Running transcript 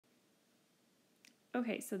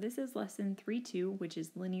Okay, so this is lesson 3.2, which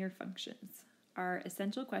is linear functions. Our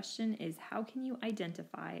essential question is, how can you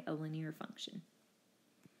identify a linear function?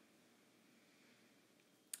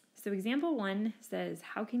 So example 1 says,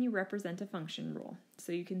 how can you represent a function rule?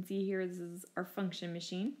 So you can see here, this is our function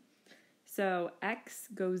machine. So x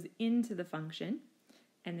goes into the function,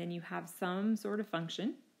 and then you have some sort of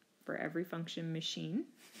function for every function machine.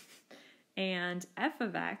 And f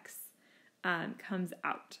of x comes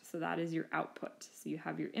out. So that is your output. So you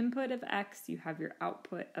have your input of x, you have your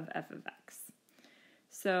output of f of x.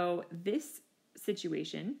 So this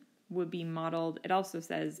situation would be modeled, it also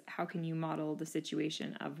says, how can you model the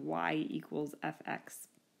situation of y equals 5x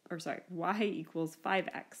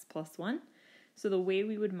plus 1. So the way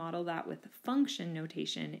we would model that with function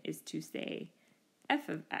notation is to say f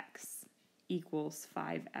of x equals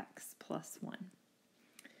 5x plus 1.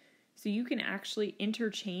 So you can actually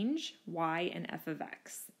interchange y and f of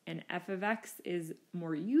x. And f of x is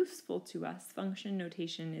more useful to us. Function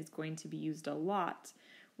notation is going to be used a lot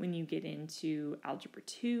when you get into Algebra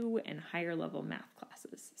 2 and higher level math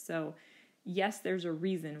classes. So yes, there's a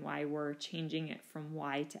reason why we're changing it from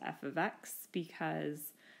y to f of x, because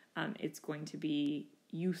it's going to be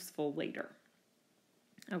useful later.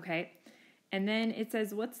 Okay. And then it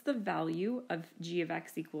says, what's the value of g of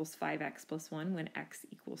x equals 5x plus 1 when x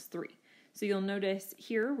equals 3? So you'll notice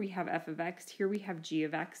here we have f of x, here we have g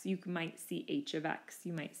of x. You might see h of x,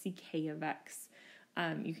 you might see k of x.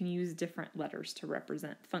 You can use different letters to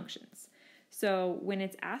represent functions. So when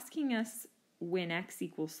it's asking us when x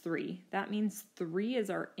equals 3, that means 3 is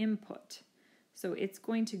our input. So it's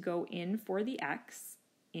going to go in for the x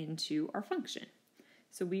into our function.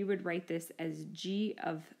 So we would write this as g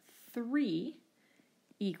of 3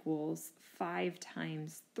 equals 5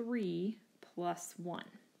 times 3 plus 1.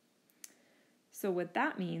 So what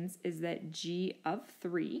that means is that g of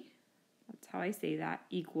 3, that's how I say that,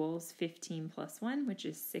 equals 15 plus 1, which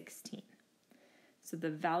is 16. So the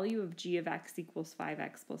value of g of x equals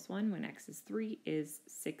 5x plus 1 when x is 3 is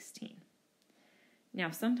 16. Now,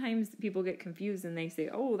 sometimes people get confused and they say,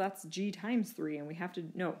 oh, that's g times 3, and we have to,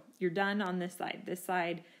 no, you're done on this side. This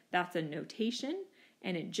side, that's a notation,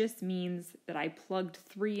 and it just means that I plugged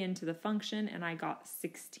 3 into the function and I got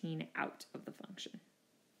 16 out of the function.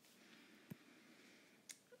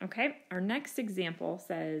 Okay, our next example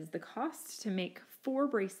says the cost to make 4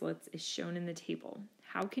 bracelets is shown in the table.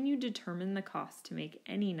 How can you determine the cost to make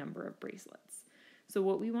any number of bracelets? So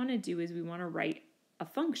what we want to do is we want to write a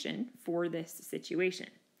function for this situation.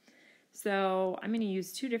 So I'm going to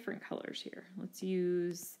use 2 different colors here. Let's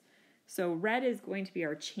use, so red is going to be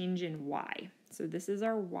our change in y. So this is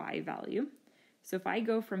our y value. So if I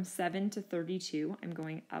go from 7 to 32, I'm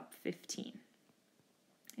going up 15.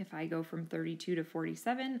 If I go from 32 to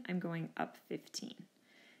 47, I'm going up 15.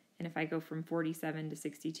 And if I go from 47 to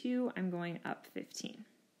 62, I'm going up 15.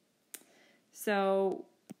 So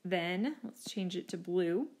then let's change it to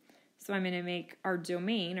blue. So I'm going to make our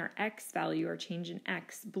domain, our x value, our change in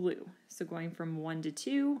x, blue. So going from 1 to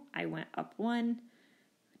 2, I went up 1,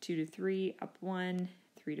 2 to 3, up 1,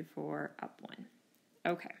 3 to 4, up 1.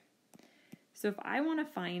 Okay. So if I want to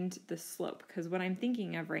find the slope, because what I'm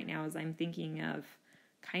thinking of right now is I'm thinking of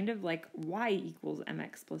kind of like y equals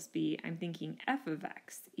mx plus b, I'm thinking f of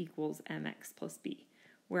x equals mx plus b,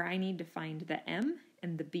 where I need to find the m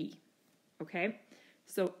and the b. Okay?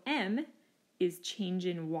 So m is change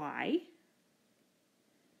in y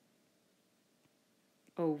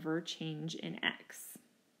over change in x.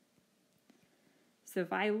 So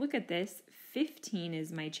if I look at this, 15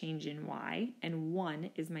 is my change in y and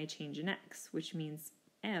 1 is my change in x, which means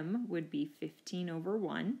m would be 15 over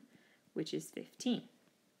 1, which is 15.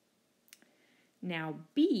 Now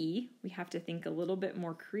b, we have to think a little bit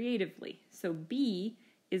more creatively. So b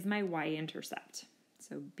is my y-intercept.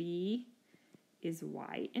 So b is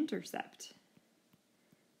y-intercept.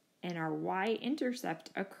 And our y-intercept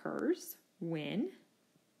occurs when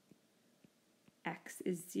x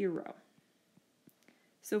is 0.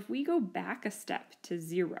 So if we go back a step to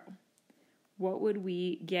 0, what would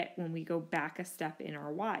we get when we go back a step in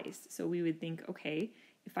our y's? So we would think, okay,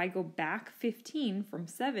 if I go back 15 from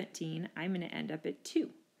 17, I'm going to end up at 2,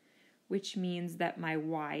 which means that my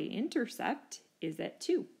y-intercept is at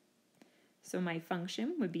 2. So my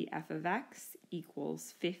function would be f of x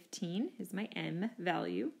equals 15 is my m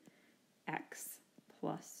value, x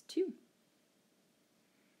plus 2.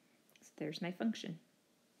 So there's my function.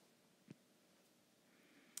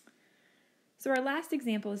 So our last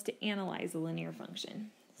example is to analyze a linear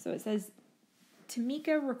function. So it says,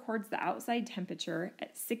 Tamika records the outside temperature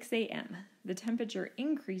at 6 a.m. The temperature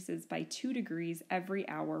increases by 2 degrees every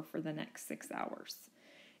hour for the next 6 hours.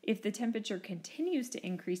 If the temperature continues to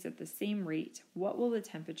increase at the same rate, what will the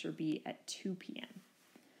temperature be at 2 p.m.?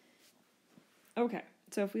 Okay,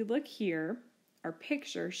 so if we look here, our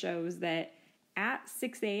picture shows that at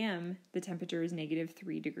 6 a.m., the temperature is negative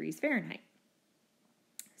 3 degrees Fahrenheit.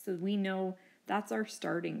 So we know that's our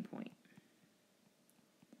starting point.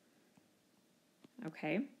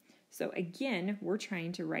 Okay, so again, we're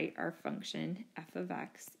trying to write our function f of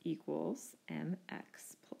x equals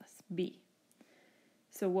mx plus b.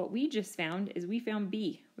 So what we just found is we found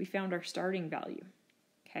b. We found our starting value.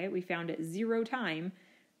 Okay, we found at 0 time,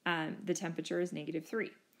 the temperature is negative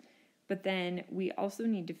 3. But then we also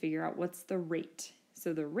need to figure out what's the rate.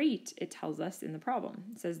 So the rate, it tells us in the problem,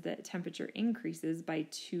 it says that temperature increases by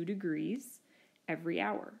 2 degrees every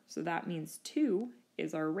hour. So that means 2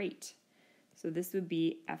 is our rate. So this would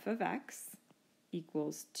be f of x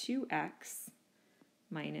equals 2x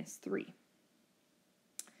minus 3.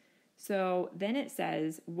 So then it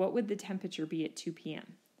says, what would the temperature be at 2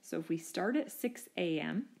 p.m.? So if we start at 6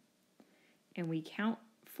 a.m. and we count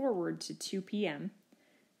forward to 2 p.m.,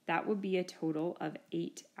 that would be a total of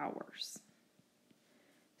 8 hours.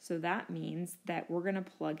 So that means that we're going to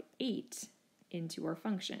plug 8 into our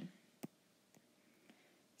function.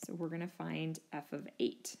 So we're going to find f of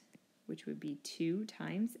 8, which would be 2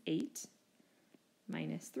 times 8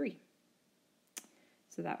 minus 3.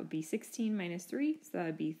 So that would be 16 minus 3, so that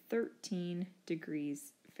would be 13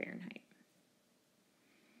 degrees Fahrenheit.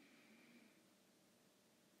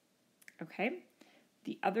 Okay,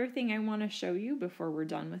 the other thing I want to show you before we're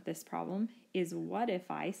done with this problem is what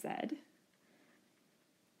if I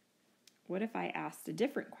asked a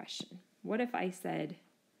different question? What if I said,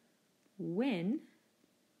 when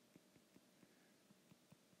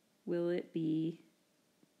will it be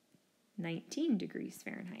 19 degrees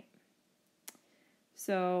Fahrenheit?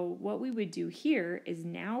 So what we would do here is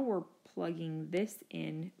now we're plugging this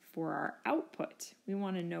in for our output. We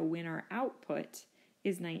want to know when our output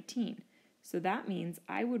is 19. So that means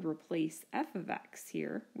I would replace f of x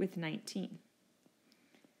here with 19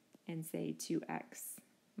 and say 2x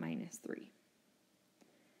minus 3.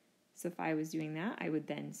 So if I was doing that, I would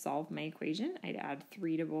then solve my equation. I'd add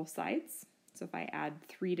 3 to both sides. So if I add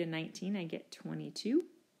 3 to 19, I get 22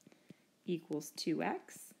 equals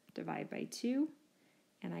 2x, divide by 2,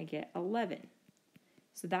 and I get 11.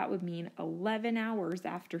 So that would mean 11 hours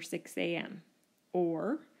after 6 a.m.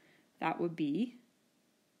 Or that would be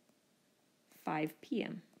 5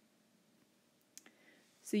 p.m.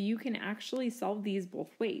 So you can actually solve these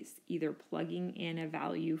both ways, either plugging in a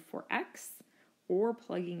value for x or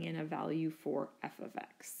plugging in a value for f of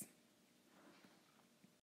x.